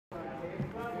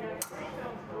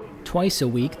Twice a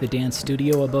week, the dance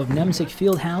studio above Nemzik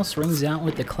Fieldhouse rings out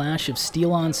with the clash of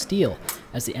steel on steel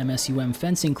as the MSUM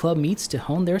Fencing Club meets to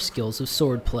hone their skills of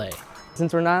swordplay.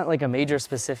 Since we're not like a major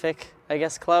specific,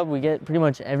 club, we get pretty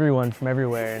much everyone from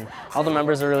everywhere, and all the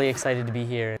members are really excited to be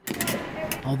here.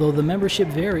 Although the membership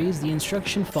varies, the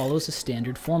instruction follows a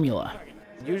standard formula.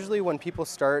 Usually when people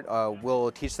start,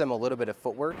 we'll teach them a little bit of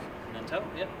footwork. And then toe,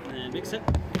 yep, and then mix it.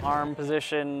 Arm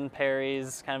position,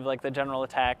 parries, kind of like the general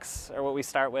attacks are what we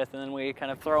start with, and then we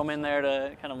kind of throw them in there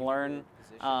to kind of learn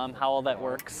how all that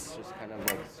works.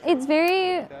 It's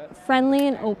very friendly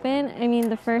and open. I mean,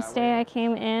 the first day I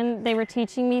came in, they were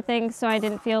teaching me things so I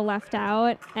didn't feel left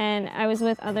out, and I was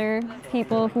with other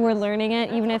people who were learning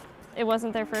it. Even if it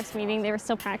wasn't their first meeting, they were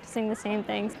still practicing the same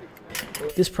things.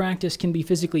 This practice can be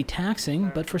physically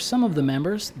taxing, but for some of the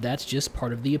members, that's just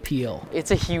part of the appeal.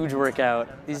 It's a huge workout.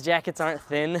 These jackets aren't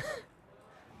thin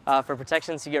for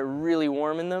protection, so you get really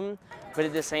warm in them, but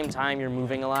at the same time, you're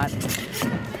moving a lot.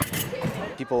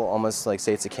 People almost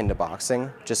say it's akin to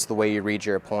boxing, just the way you read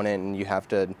your opponent, and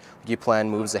you plan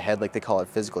moves ahead, like they call it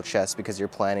physical chess, because you're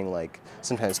planning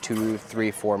sometimes 2, 3,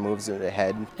 4 moves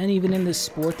ahead. And even in this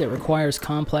sport that requires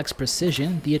complex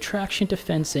precision, the attraction to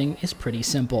fencing is pretty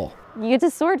simple. You get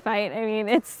to sword fight. I mean,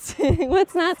 it's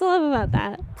what's not to love about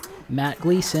that? Matt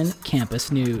Gleason,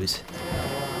 Campus News.